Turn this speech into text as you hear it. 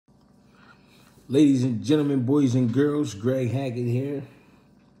Ladies and gentlemen, boys and girls, Greg Hackett here.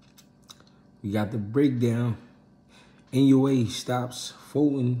 We got the breakdown. Inoue stops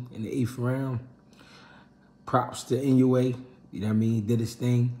Fulton in the 8th round. Props to Inoue. You know what I mean? He did his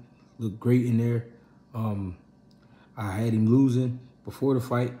thing. Looked great in there. I had him losing before the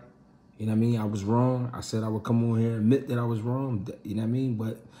fight. You know what I mean? I was wrong. I said I would come on here and admit that I was wrong. You know what I mean?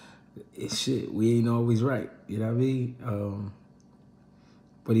 But it's shit. We ain't always right. You know what I mean?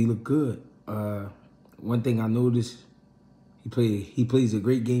 But he looked good. One thing I noticed, he plays a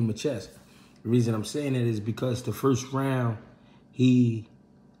great game of chess. The reason I'm saying that is because the first round, he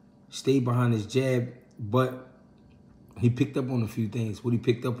stayed behind his jab, but he picked up on a few things. What he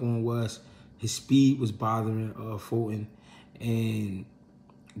picked up on was his speed was bothering Fulton, and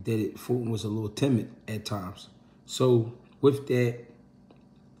that Fulton was a little timid at times. So with that,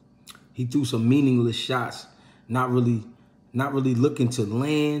 he threw some meaningless shots, not really looking to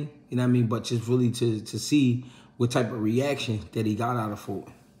land, you know what I mean, but just really to see what type of reaction that he got out of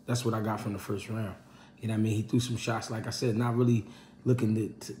Fulton. That's what I got from the first round. You know what I mean? He threw some shots, like I said, not really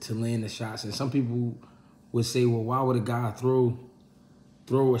looking to land the shots. And some people would say, well, why would a guy throw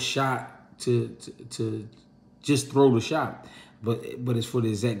a shot to just throw the shot? But it's for the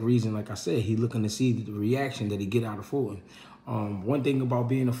exact reason, like I said, he looking to see the reaction that he get out of Fulton. One thing about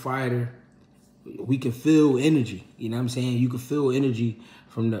being a fighter, we can feel energy. You know what I'm saying? You can feel energy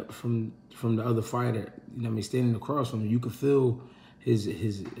from the other fighter. You know what I mean? Standing across from him, you can feel his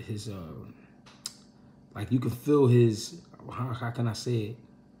like you can feel his, how can I say it?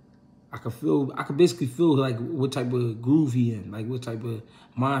 I could basically feel like what type of groove he in, like what type of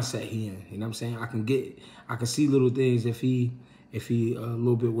mindset he in. You know what I'm saying? I can see little things if he a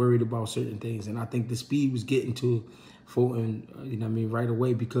little bit worried about certain things. And I think the speed was getting to Fulton, you know what I mean, right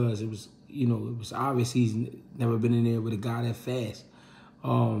away, because it was, you know, it was obvious he's never been in there with a guy that fast.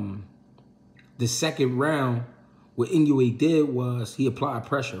 The second round, what Inoue did was he applied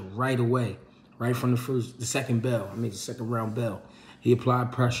pressure right away, right from the second round bell. He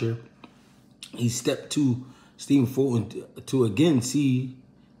applied pressure. He stepped to Stephen Fulton to again see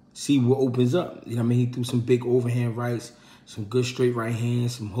what opens up. You know what I mean? He threw some big overhand rights, some good straight right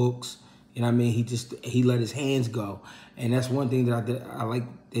hands, some hooks. You know what I mean? He let his hands go. And that's one thing that I like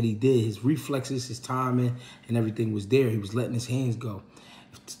that he did. His reflexes, his timing, and everything was there. He was letting his hands go.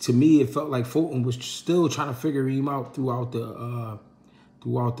 To me, it felt like Fulton was still trying to figure him out throughout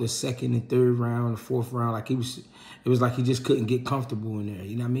the second and third round, the fourth round. Like it was like he just couldn't get comfortable in there.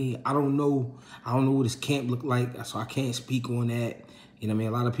 You know what I mean? I don't know what his camp looked like, so I can't speak on that. You know what I mean?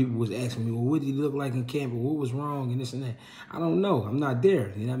 A lot of people was asking me, well, what did he look like in camp? Or what was wrong and this and that? I don't know. I'm not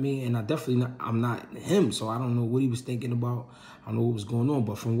there. You know what I mean? And I'm not him, so I don't know what he was thinking about. I don't know what was going on.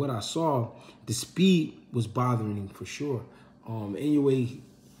 But from what I saw, the speed was bothering him for sure. Inoue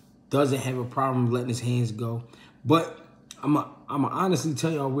doesn't have a problem letting his hands go. But I'm honestly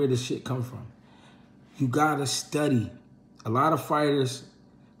tell y'all where this shit come from. You gotta study. A lot of fighters,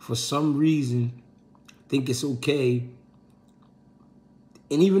 for some reason, think it's okay.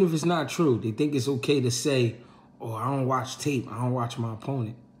 And even if it's not true, they think it's okay to say, oh, I don't watch tape. I don't watch my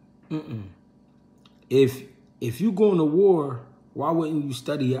opponent. If you go into war, why wouldn't you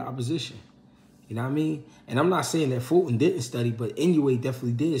study your opposition? You know what I mean? And I'm not saying that Fulton didn't study, but Inoue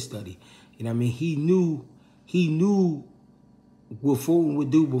definitely did study. You know what I mean? He knew what Fulton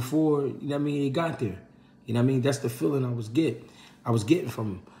would do before, you know what I mean, he got there. You know what I mean? That's the feeling I was getting from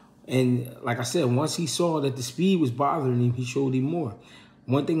him. And like I said, once he saw that the speed was bothering him, he showed him more.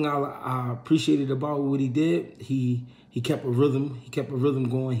 One thing I appreciated about what he did, he kept a rhythm. He kept a rhythm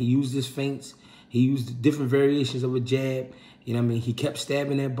going. He used his feints. He used different variations of a jab. You know what I mean? He kept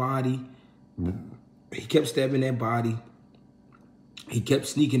stabbing that body. He kept stabbing that body. He kept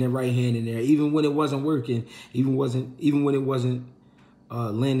sneaking that right hand in there, even when it wasn't working, even when it wasn't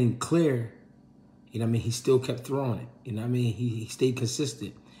landing clear. You know what I mean? He still kept throwing it. You know what I mean? He stayed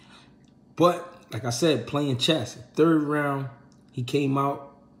consistent. But like I said, playing chess. Third round, he came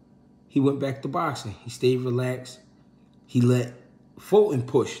out. He went back to boxing. He stayed relaxed. He let Fulton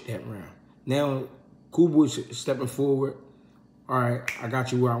push that round. Now, Kubo's stepping forward. All right, I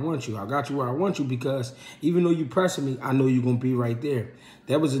got you where I want you. I got you where I want you because even though you pressing me, I know you're going to be right there.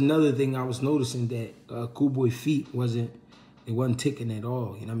 That was another thing I was noticing, that Kubo's feet wasn't ticking at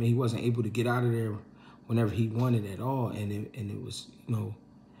all. You know what I mean? He wasn't able to get out of there whenever he wanted at all. And it was, you know,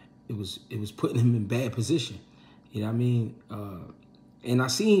 it was putting him in bad position. You know what I mean? And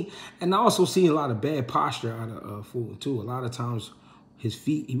I also seen a lot of bad posture out of Fulton too. A lot of times his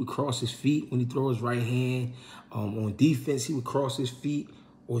feet, he would cross his feet when he throws his right hand. On defense, he would cross his feet,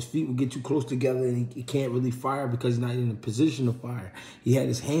 or his feet would get too close together and he can't really fire because he's not in a position to fire. He had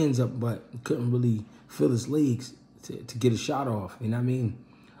his hands up, but he couldn't really feel his legs to get a shot off. You know what I mean?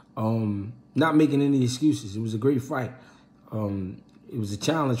 Not making any excuses. It was a great fight. It was a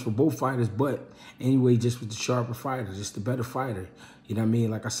challenge for both fighters, but anyway, just was the sharper fighter, just the better fighter. You know what I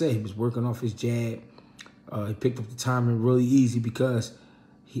mean? Like I said, he was working off his jab. He picked up the timing really easy because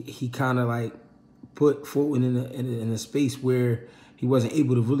he kind of like put Fulton in a space where he wasn't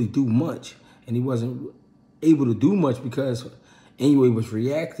able to really do much. And he wasn't able to do much because Inoue was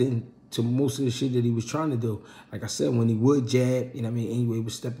reacting to most of the shit that he was trying to do. Like I said, when he would jab, you know what I mean, Inoue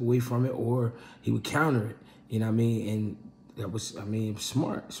would step away from it or he would counter it, you know what I mean? And that was, I mean,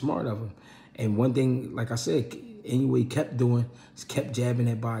 smart of him. And one thing, like I said, Inoue kept doing is kept jabbing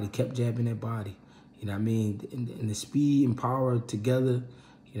that body, You know what I mean? And the speed and power together,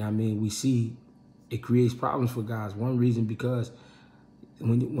 you know what I mean, we see it creates problems for guys. One reason because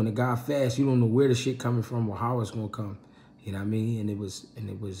when a guy fast, you don't know where the shit coming from or how it's gonna come. You know what I mean? And it was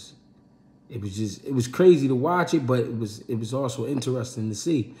crazy to watch it, but it was also interesting to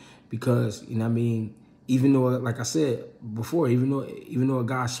see because, you know what I mean, even though, like I said before, even though a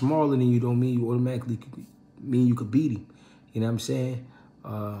guy's smaller than you don't mean you automatically mean you could beat him. You know what I'm saying?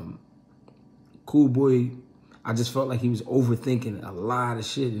 Cool Boy, I just felt like he was overthinking a lot of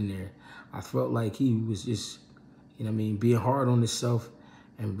shit in there. I felt like he was just, you know what I mean, being hard on himself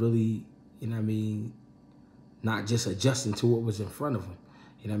and really, you know what I mean, not just adjusting to what was in front of him.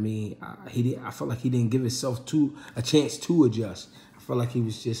 You know what I mean? I felt like he didn't give himself a chance to adjust. I felt like he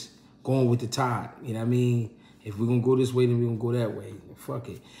was just going with the tide. You know what I mean? If we're going to go this way, then we're going to go that way. Fuck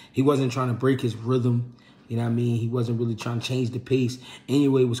it. He wasn't trying to break his rhythm. You know what I mean? He wasn't really trying to change the pace.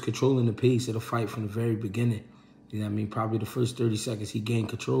 Inoue was controlling the pace of the fight from the very beginning. You know what I mean? Probably the first 30 seconds he gained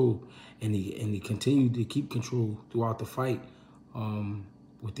control, and he continued to keep control throughout the fight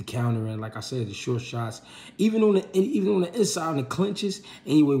with the counter and, like I said, the short shots. Even on the inside on the clinches,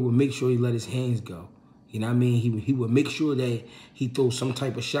 Inoue would make sure he let his hands go. You know what I mean? He would make sure that he throws some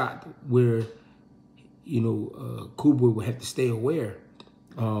type of shot where, you know, Cool Boy would have to stay aware.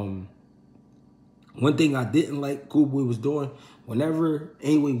 One thing I didn't like Cool Boy was doing, whenever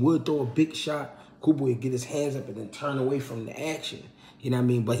Inoue would throw a big shot, Cool Boy would get his hands up and then turn away from the action. You know what I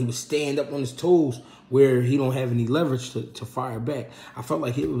mean? But he would stand up on his toes where he don't have any leverage to fire back. I felt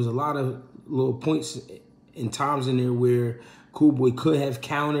like it was a lot of little points and times in there where Cool Boy could have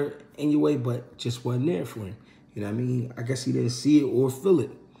countered Inoue, but just wasn't there for him. You know what I mean? I guess he didn't see it or feel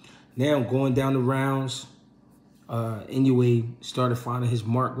it. Now, going down the rounds, Inoue started finding his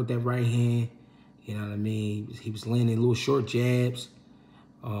mark with that right hand. You know what I mean? He was landing little short jabs,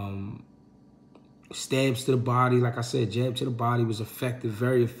 stabs to the body. Like I said, jab to the body was effective,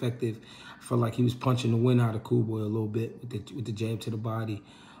 very effective. I felt like he was punching the wind out of Cool Boy a little bit with the jab to the body.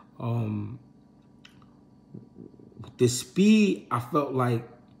 The speed, I felt like,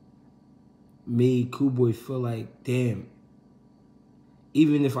 made Cool Boy feel like, damn,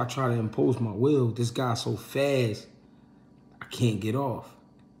 even if I try to impose my will, this guy's so fast, I can't get off.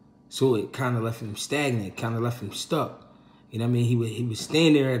 So it kind of left him stagnant, kind of left him stuck. You know what I mean? He would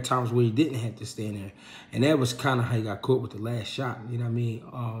stand there at times where he didn't have to stand there. And that was kind of how he got caught with the last shot. You know what I mean?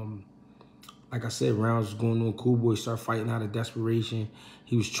 Like I said, rounds was going on. Cool Boy started fighting out of desperation.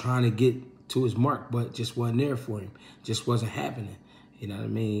 He was trying to get to his mark, but just wasn't there for him. Just wasn't happening. You know what I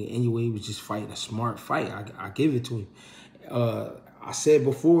mean? Anyway, he was just fighting a smart fight. I give it to him. I said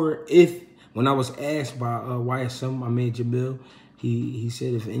before, when I was asked by YSM, my man Jamil, he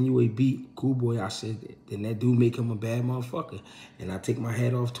said if Inoue beat Cool Boy, I said, then that dude make him a bad motherfucker. And I take my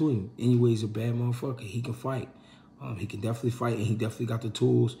hat off to him. Inoue's a bad motherfucker. He can fight. He can definitely fight, and he definitely got the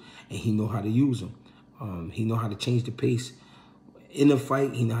tools, and he know how to use them. He know how to change the pace in the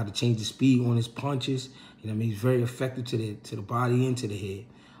fight. He know how to change the speed on his punches. You know what I mean? He's very effective to the body and to the head.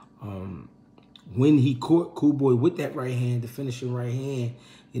 When he caught Cool Boy with that right hand, the finishing right hand,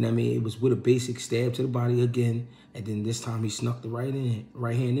 you know what I mean? It was with a basic stab to the body again, and then this time he snuck the right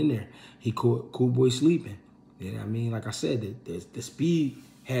hand in there. He caught Cool Boy sleeping. You know what I mean? Like I said, the speed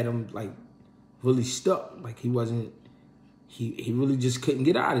had him like really stuck. Like he wasn't, he really just couldn't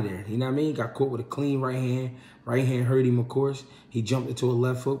get out of there. You know what I mean? Got caught with a clean right hand. Right hand hurt him, of course. He jumped into a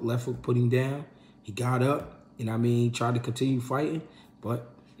left hook put him down. He got up, you know what I mean? He tried to continue fighting, but,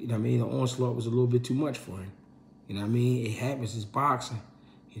 you know what I mean? The onslaught was a little bit too much for him. You know what I mean? It happens, it's boxing.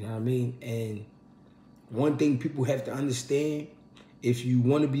 You know what I mean? And one thing people have to understand, if you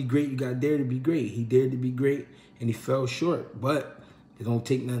want to be great, you got to dare to be great. He dared to be great, and he fell short. But it don't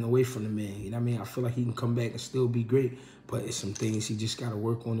take nothing away from the man. You know what I mean? I feel like he can come back and still be great, but it's some things he just got to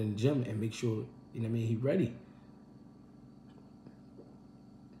work on in the gym and make sure, you know what I mean, he's ready.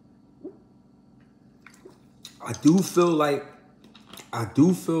 I do feel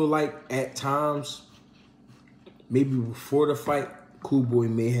like at times, maybe before the fight, Cool Boy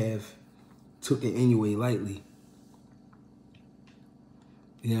may have took an Inoue lightly.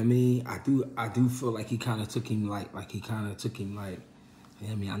 You know what I mean? I do feel like he kind of took him light. You know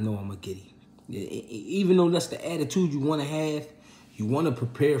what I mean? I know I'm gonna get him. Even though that's the attitude you want to have, you want to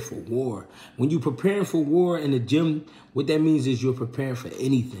prepare for war. When you're preparing for war in the gym, what that means is you're preparing for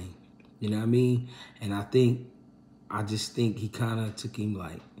anything. You know what I mean? And I just think he kind of took him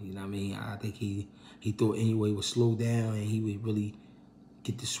light. You know what I mean? I think he thought Inoue would slow down and he would really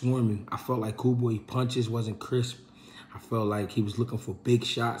get to swarming. I felt like Cool Boy punches wasn't crisp. I felt like he was looking for big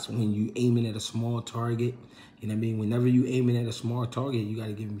shots when you aiming at a small target. You know what I mean? Whenever you aiming at a small target, you got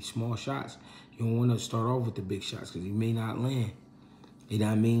to give me small shots. You don't want to start off with the big shots because you may not land. You know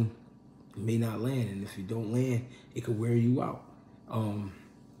what I mean? You may not land, and if you don't land, it could wear you out. I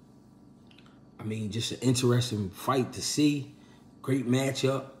mean, just an interesting fight to see. Great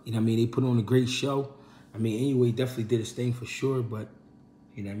matchup. You know what I mean? They put on a great show. I mean, Inoue definitely did his thing for sure, but,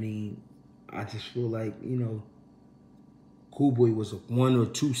 you know what I mean? I just feel like, you know, Cool Boy was 1 or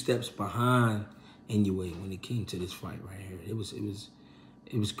 2 steps behind Inoue when it came to this fight right here. It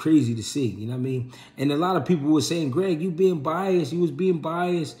was crazy to see, you know what I mean? And a lot of people were saying, Greg, you being biased. You was being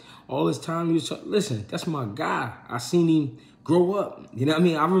biased all this time. Listen, that's my guy. I seen him grow up. You know what I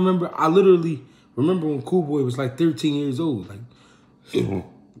mean? I literally remember when Cool Boy was like 13 years old, like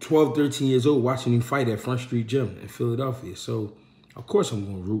 12, 13 years old, watching him fight at Front Street Gym in Philadelphia. So, of course I'm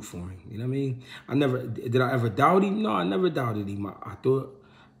going to root for him. You know what I mean? Did I ever doubt him? No, I never doubted him. I thought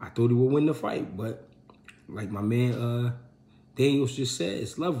he would win the fight. But like my man Daniels just said,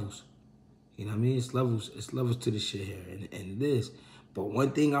 it's levels. You know what I mean? It's levels to the shit here. And it is. But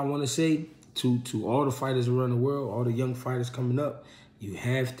one thing I want to say to all the fighters around the world, all the young fighters coming up, you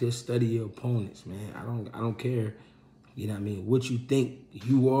have to study your opponents, man. I don't care, you know what I mean, what you think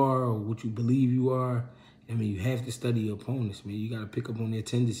you are or what you believe you are. I mean, you have to study your opponents, man. You got to pick up on their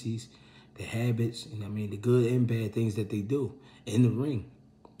tendencies, their habits, you know what I mean, the good and bad things that they do in the ring.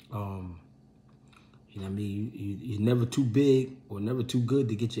 You know what I mean? You're never too big or never too good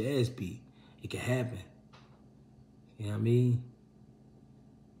to get your ass beat. It can happen. You know what I mean?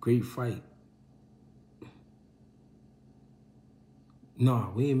 Great fight.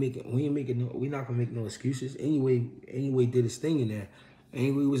 No, we're not gonna make no excuses. Anyway did his thing in there.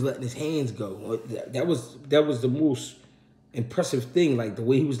 Anyway was letting his hands go. That was the most impressive thing, like the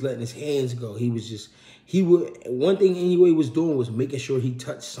way he was letting his hands go. One thing Anyway was doing was making sure he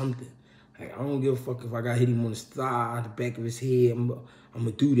touched something. Like, I don't give a fuck if I got hit him on his thigh, the back of his head. I'm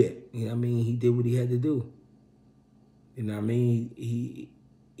gonna do that. You know what I mean? He did what he had to do. You know what I mean? He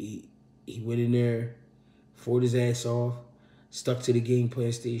went in there, fought his ass off, stuck to the game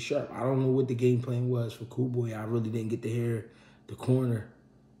plan, stayed sharp. I don't know what the game plan was for Cool Boy. I really didn't get to hear the corner,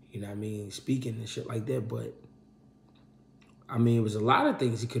 you know what I mean, speaking and shit like that. But, I mean, it was a lot of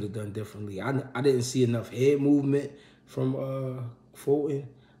things he could have done differently. I didn't see enough head movement from Fulton.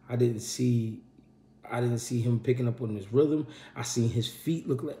 I didn't see him picking up on his rhythm. I seen his feet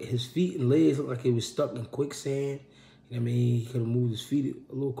and legs look like he was stuck in quicksand. You know what I mean? He could have moved his feet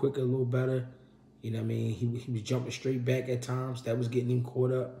a little quicker, a little better. You know what I mean? He was jumping straight back at times. That was getting him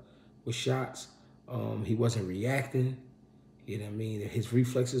caught up with shots. He wasn't reacting. You know what I mean? His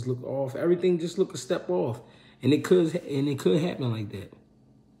reflexes looked off. Everything just looked a step off. And it could happen like that.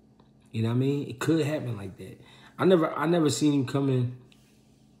 You know what I mean? It could happen like that. I never seen him come in.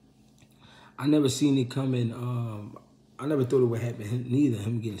 I never seen it coming. I never thought it would happen neither,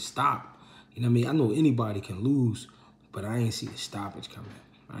 him getting stopped. You know what I mean? I know anybody can lose, but I ain't see the stoppage coming.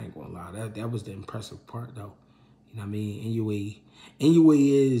 I ain't gonna lie. That was the impressive part, though. You know what I mean?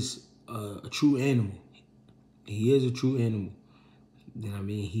 Inoue is a true animal. He is a true animal. You know what I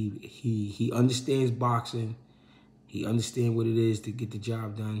mean? He understands boxing. He understands what it is to get the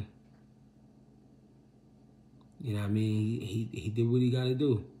job done. You know what I mean? He did what he got to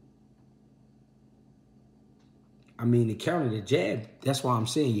do. I mean, to counter the jab, that's why I'm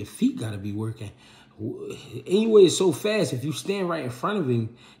saying your feet got to be working. Inoue is so fast, if you stand right in front of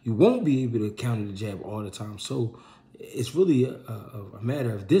him, you won't be able to counter the jab all the time. So it's really a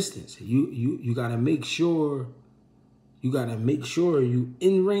matter of distance. You got to make sure you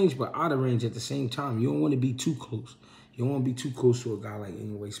in range but out of range at the same time. You don't want to be too close. You don't want to be too close to a guy like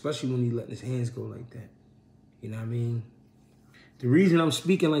Inoue, especially when he letting his hands go like that. You know what I mean? The reason I'm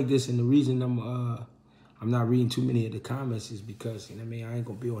speaking like this and the reason I'm not reading too many of the comments is because, you know what I mean, I ain't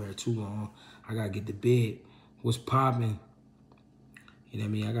going to be on here too long. I got to get to bed. What's popping? You know what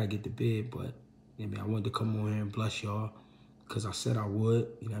I mean? I got to get to bed, but, you know what I mean, I wanted to come on here and bless y'all because I said I would.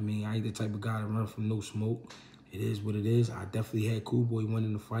 You know what I mean? I ain't the type of guy to run from no smoke. It is what it is. I definitely had Cool Boy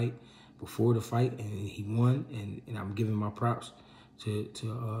winning the fight before the fight, and he won, and I'm giving my props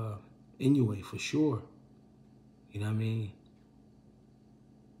to Inoue for sure. You know what I mean?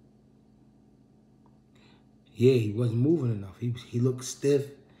 Yeah, he wasn't moving enough. He looked stiff.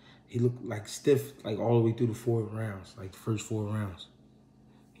 He looked like stiff like all the way through the 4 rounds, like the first 4 rounds.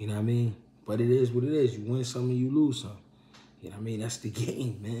 You know what I mean? But it is what it is. You win some and you lose some. You know what I mean? That's the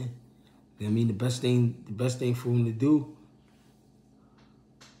game, man. You know what I mean? The best thing for him to do,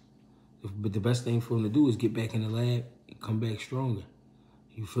 but the best thing for him to do is get back in the lab and come back stronger.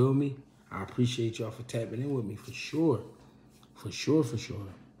 You feel me? I appreciate y'all for tapping in with me for sure. For sure, for sure.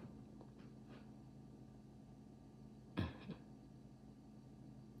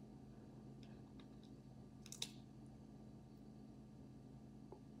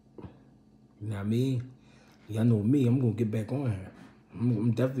 You know what I mean? Y'all know me, I'm gonna get back on here.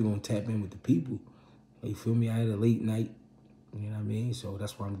 I'm definitely gonna tap in with the people. You feel me? I had a late night, you know what I mean? So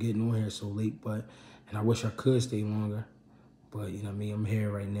that's why I'm getting on here so late, and I wish I could stay longer. But, you know what I mean? I'm here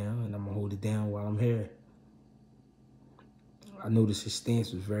right now, and I'm gonna hold it down while I'm here. I noticed his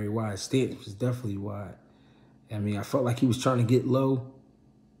stance was very wide. His stance was definitely wide. I mean, I felt like he was trying to get low,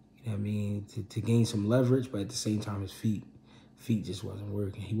 you know what I mean, to gain some leverage, but at the same time, his feet just wasn't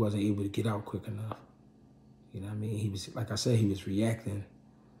working. He wasn't able to get out quick enough. You know what I mean? He was, like I said, he was reacting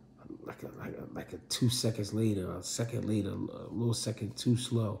like a 2 seconds later, a second later, a little second too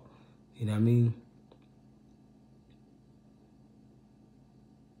slow. You know what I mean?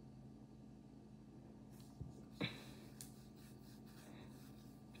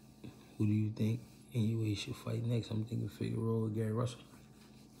 Who do you think Inoue should fight next? I'm thinking Figueroa or Gary Russell.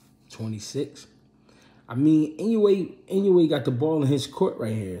 26. I mean, Inoue got the ball in his court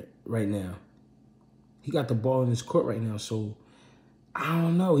right now. He got the ball in his court right now, so I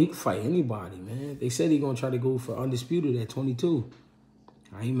don't know. He can fight anybody, man. They said he's going to try to go for undisputed at 22.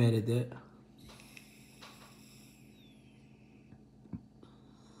 I ain't mad at that.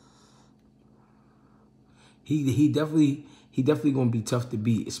 He definitely going to be tough to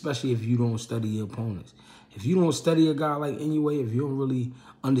beat, especially if you don't study your opponents. If you don't study a guy like Inoue, if you don't really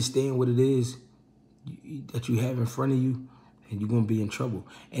understand what it is that you have in front of you, and you're going to be in trouble.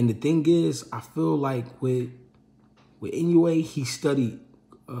 And the thing is, I feel like with Inoue, he studied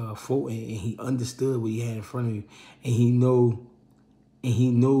Fulton, and he understood what he had in front of him, and he knew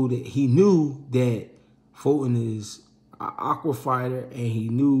that Fulton is an aqua fighter, and he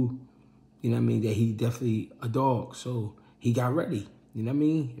knew, you know what I mean, that he definitely a dog. So he got ready. You know what I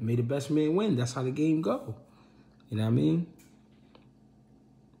mean? It made the best man win. That's how the game go. You know what I mean?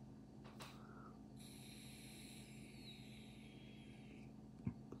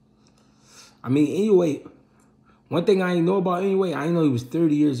 I mean, Inoue, one thing I ain't know about Inoue, I ain't know he was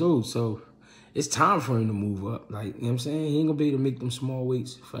 30 years old. So it's time for him to move up. Like, you know what I'm saying? He ain't going to be able to make them small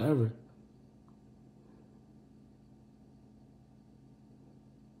weights forever.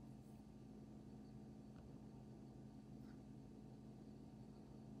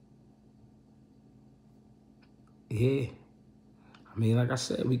 Yeah. I mean, like I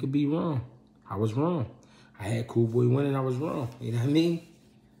said, we could be wrong. I was wrong. I had Cool Boy winning. I was wrong. You know what I mean?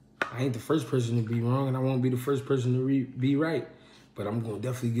 I ain't the first person to be wrong, and I won't be the first person to be right. But I'm going to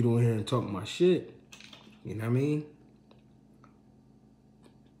definitely get on here and talk my shit. You know what I mean?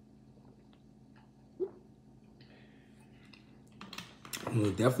 I'm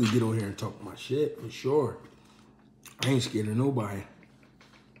going to definitely get on here and talk my shit, for sure. I ain't scared of nobody.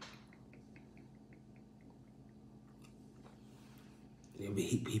 Yeah, but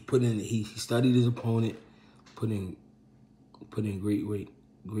he studied his opponent, put in great work.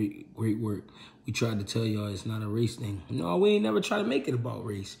 We tried to tell y'all it's not a race thing. No, we ain't never try to make it about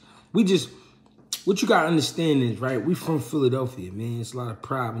race. We just, what you gotta understand is, right, we from Philadelphia, man. It's a lot of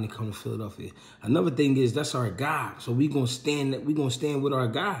pride when it comes to Philadelphia. Another thing is, that's our guy. So we gonna stand with our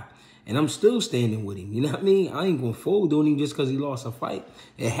guy. And I'm still standing with him. You know what I mean? I ain't gonna fold on him just because he lost a fight.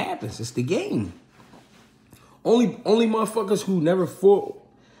 It happens. It's the game. Only motherfuckers who never fought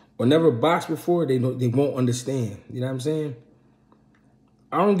or never boxed before, they won't understand. You know what I'm saying?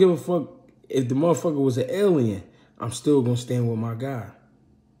 I don't give a fuck if the motherfucker was an alien. I'm still gonna stand with my guy.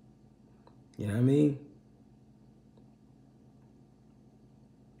 You know what I mean?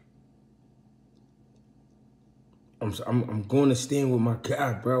 I'm going to stand with my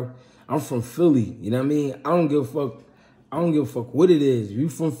guy, bro. I'm from Philly. You know what I mean? I don't give a fuck. I don't give a fuck what it is. If you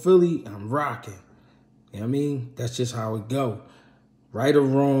from Philly, I'm rocking. You know what I mean? That's just how it go. Right or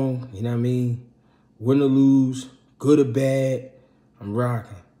wrong, you know what I mean? Win or lose, good or bad, I'm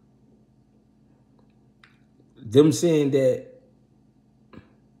rocking. Them saying that,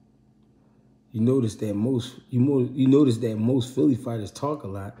 You notice that most Philly fighters talk a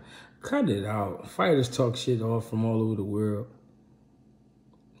lot. Cut it out. Fighters talk shit all from all over the world.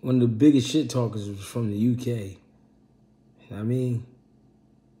 One of the biggest shit talkers was from the UK. You know what I mean?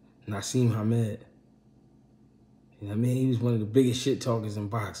 Naseem Hamed. You know what I mean? He was one of the biggest shit talkers in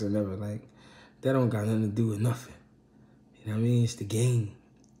boxing ever. Like, that don't got nothing to do with nothing. You know what I mean? It's the game.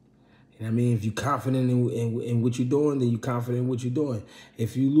 You know what I mean? If you're confident in what you're doing, then you're confident in what you're doing.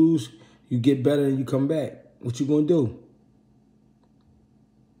 If you lose, you get better and you come back. What you gonna do?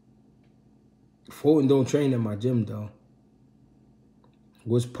 Fulton don't train at my gym, though.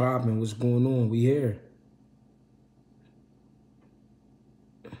 What's popping? What's going on? We here.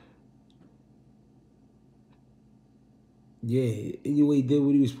 Yeah, Inoue did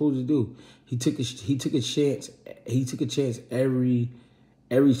what he was supposed to do. He took a chance. He took a chance every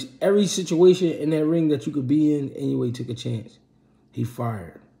situation in that ring that you could be in. Inoue took a chance. He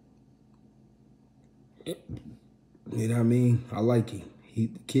fired. You know what I mean? I like him.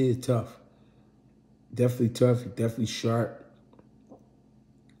 The kid is tough. Definitely tough. Definitely sharp.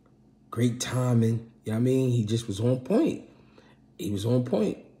 Great timing. You know what I mean? He just was on point. He was on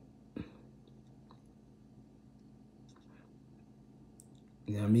point.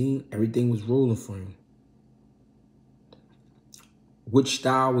 You know what I mean? Everything was rolling for him. Which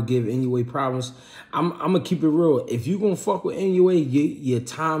style would give Inoue problems? I'm going to keep it real. If you're going to fuck with Inoue, your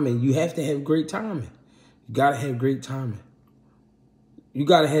timing, you have to have great timing. You got to have great timing. You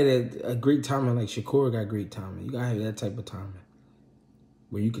got to have a great timing like Shakur got great timing. You got to have that type of timing.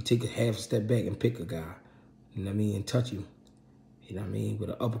 Where you could take a half step back and pick a guy. You know what I mean? And touch you. You know what I mean? With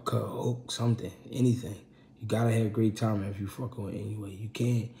an uppercut, hook, something, anything. You gotta have great timing if you fucking with Inoue. You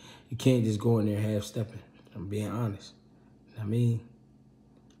can't just go in there half stepping. I'm being honest. You know what I mean?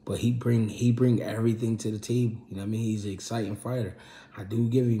 But he bring everything to the table. You know what I mean? He's an exciting fighter. I do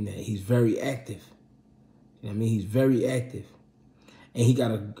give him that. He's very active. You know what I mean? He's very active. And he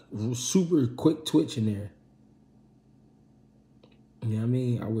got a super quick twitch in there. You know what I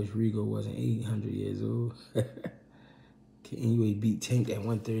mean? I wish Rigo wasn't 800 years old. Can Inoue beat Tank at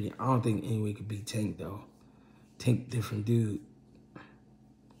 130? I don't think Inoue could beat Tank, though. Tank, different dude.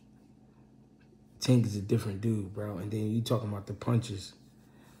 Tank is a different dude, bro. And then you talking about the punches.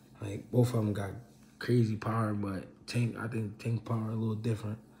 Like, both of them got crazy power, but I think Tank power a little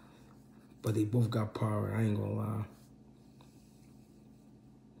different. But they both got power, I ain't gonna lie.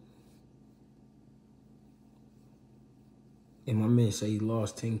 And my man say he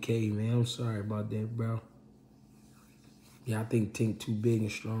lost 10K, man. I'm sorry about that, bro. Yeah, I think Tank too big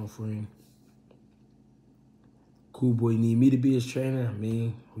and strong for him. Cool boy need me to be his trainer. I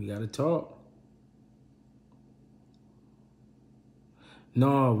mean, we gotta talk.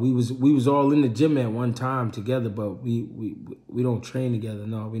 No, we was all in the gym at one time together, but we don't train together.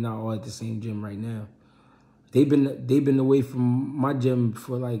 No, we're not all at the same gym right now. They've been away from my gym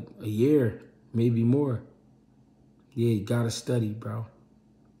for like a year, maybe more. Yeah, you gotta study, bro.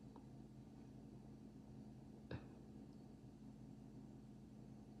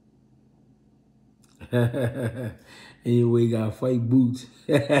 Anyway, you gotta fight boots.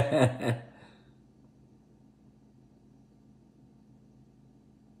 Yeah.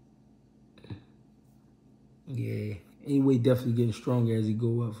 Anyway, definitely getting stronger as he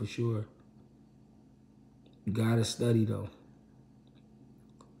go up for sure. You gotta study though.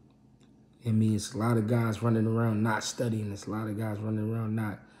 I mean, it's a lot of guys running around not studying. It's a lot of guys running around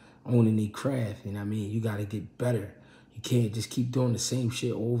not owning their craft. You know what I mean? You gotta get better. You can't just keep doing the same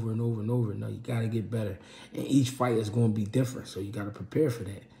shit over and over and over. No, you gotta get better. And each fight is gonna be different, so you gotta prepare for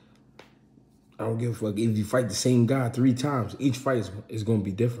that. I don't give a fuck if you fight the same guy 3 times. Each fight is gonna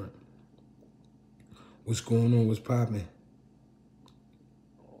be different. What's going on? What's popping?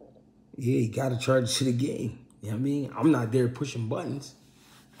 Yeah, you gotta charge to the game. You know what I mean? I'm not there pushing buttons.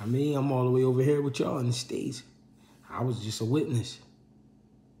 I mean, I'm all the way over here with y'all in the States. I was just a witness.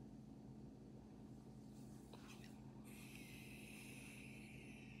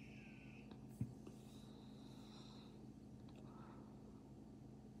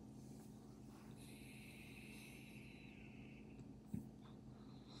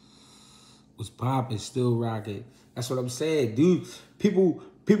 Was popping, still rocking. That's what I'm saying, dude.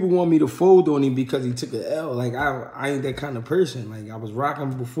 People want me to fold on him because he took an L. Like, I ain't that kind of person. Like, I was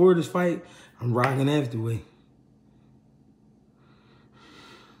rocking before this fight. I'm rocking afterward.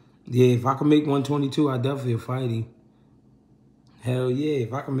 Yeah, if I can make 122, I definitely will fight him. Hell yeah.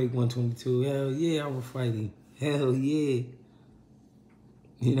 If I can make 122, hell yeah, I will fight him. Hell yeah.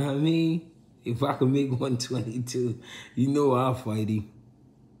 You know what I mean? If I can make 122, you know I'll fight him.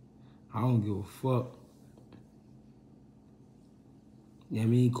 I don't give a fuck. You know what I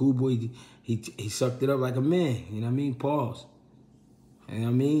mean? Cool Boy, he sucked it up like a man. You know what I mean? Pause. You know what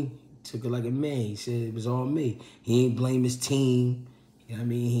I mean? Took it like a man. He said it was all me. He ain't blame his team. You know what I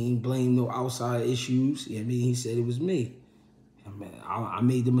mean? He ain't blame no outside issues. You know what I mean? He said it was me. I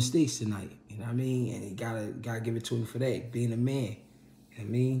made the mistakes tonight. You know what I mean? And he gotta give it to him for that. Being a man. You know what I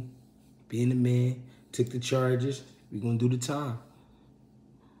mean? Being a man. Took the charges. We gonna do the time.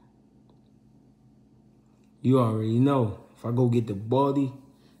 You already know. If I go get the body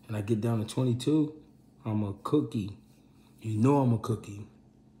and I get down to 22, I'm a cookie. You know I'm a cookie.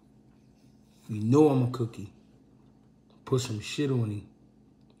 You know I'm a cookie. Put some shit on him.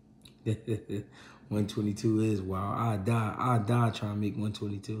 122 is wild. I die trying to make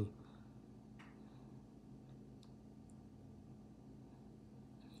 122.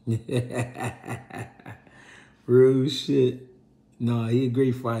 Real shit. No, he a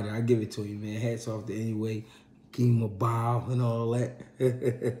great fighter. I give it to him, man. Hats off to Inoue. Give him a bow and all that.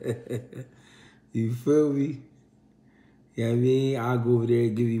 You feel me? You know what I mean? I'll go over there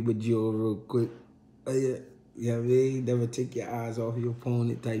and give you a jaw real quick. Oh, yeah. You know what I mean? Never take your eyes off your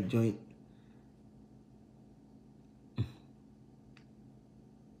opponent type joint.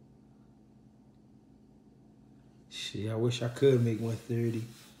 Shit, I wish I could make 130.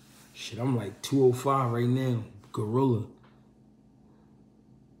 Shit, I'm like 205 right now. Gorilla.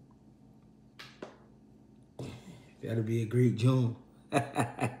 That'll be a great joint.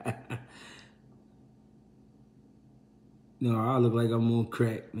 No, I look like I'm on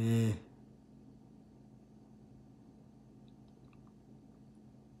crack, man.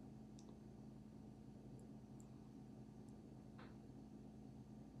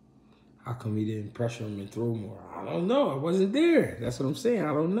 How come he didn't pressure him and throw more? I don't know. I wasn't there. That's what I'm saying.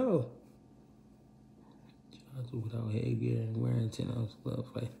 I don't know. Without headgear and wearing 10 ounce glove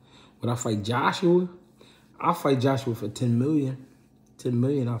fight. Would I fight Joshua? I'll fight Joshua for 10 million. 10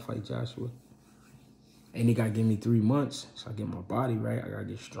 million, I'll fight Joshua. And he gotta give me 3 months. So I get my body right. I gotta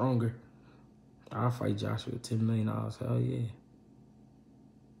get stronger. I'll fight Joshua $10 million. Hell yeah.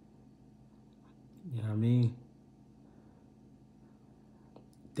 You know what I mean?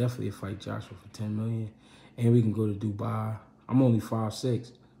 Definitely fight Joshua for 10 million. And we can go to Dubai. I'm only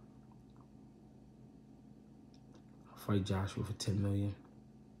 5'6". I'll fight Joshua for 10 million.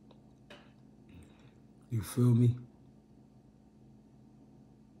 You feel me?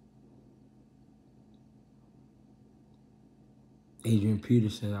 Adrian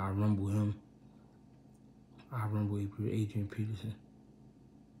Peterson, I rumble him. I rumble Adrian Peterson.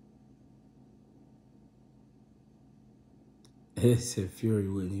 It said Fury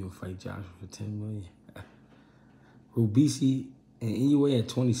wouldn't even fight Joshua for 10 million. Robisi and Inoue at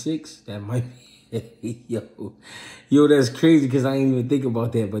 26, that might be, yo, that's crazy because I didn't even think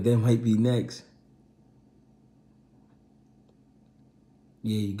about that, but that might be next.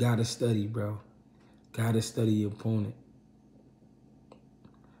 Yeah, you gotta study, bro. Gotta study your opponent.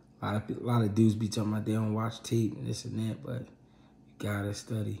 A lot of dudes be talking about they don't watch tape and this and that, but you gotta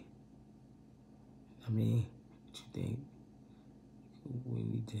study. I mean, what you think? We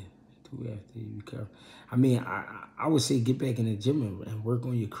need to do after you recover. I mean, I would say get back in the gym and work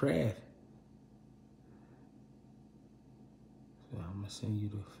on your craft. So I'm gonna send you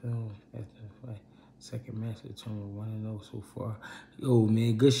the film after the fight. Second match determined 1-0 so far. Yo,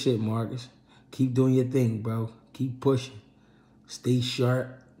 man, good shit, Marcus. Keep doing your thing, bro. Keep pushing. Stay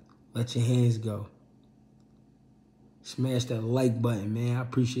sharp. Let your hands go. Smash that like button, man. I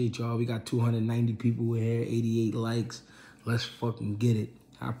appreciate y'all. We got 290 people in here, 88 likes. Let's fucking get it.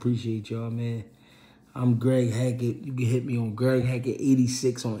 I appreciate y'all, man. I'm Greg Hackett. You can hit me on Greg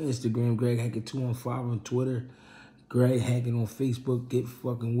Hackett86 on Instagram, Greg Hackett215 on Twitter, Greg Hackett on Facebook. Get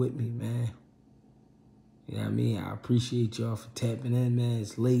fucking with me, man. You know what I mean? I appreciate y'all for tapping in, man.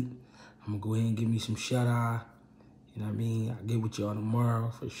 It's late. I'm going to go ahead and give me some shut-eye. You know what I mean? I'll get with y'all tomorrow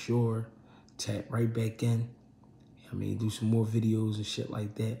for sure. Tap right back in. You know what I mean? Do some more videos and shit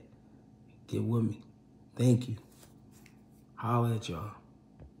like that. Get with me. Thank you. Holla at y'all.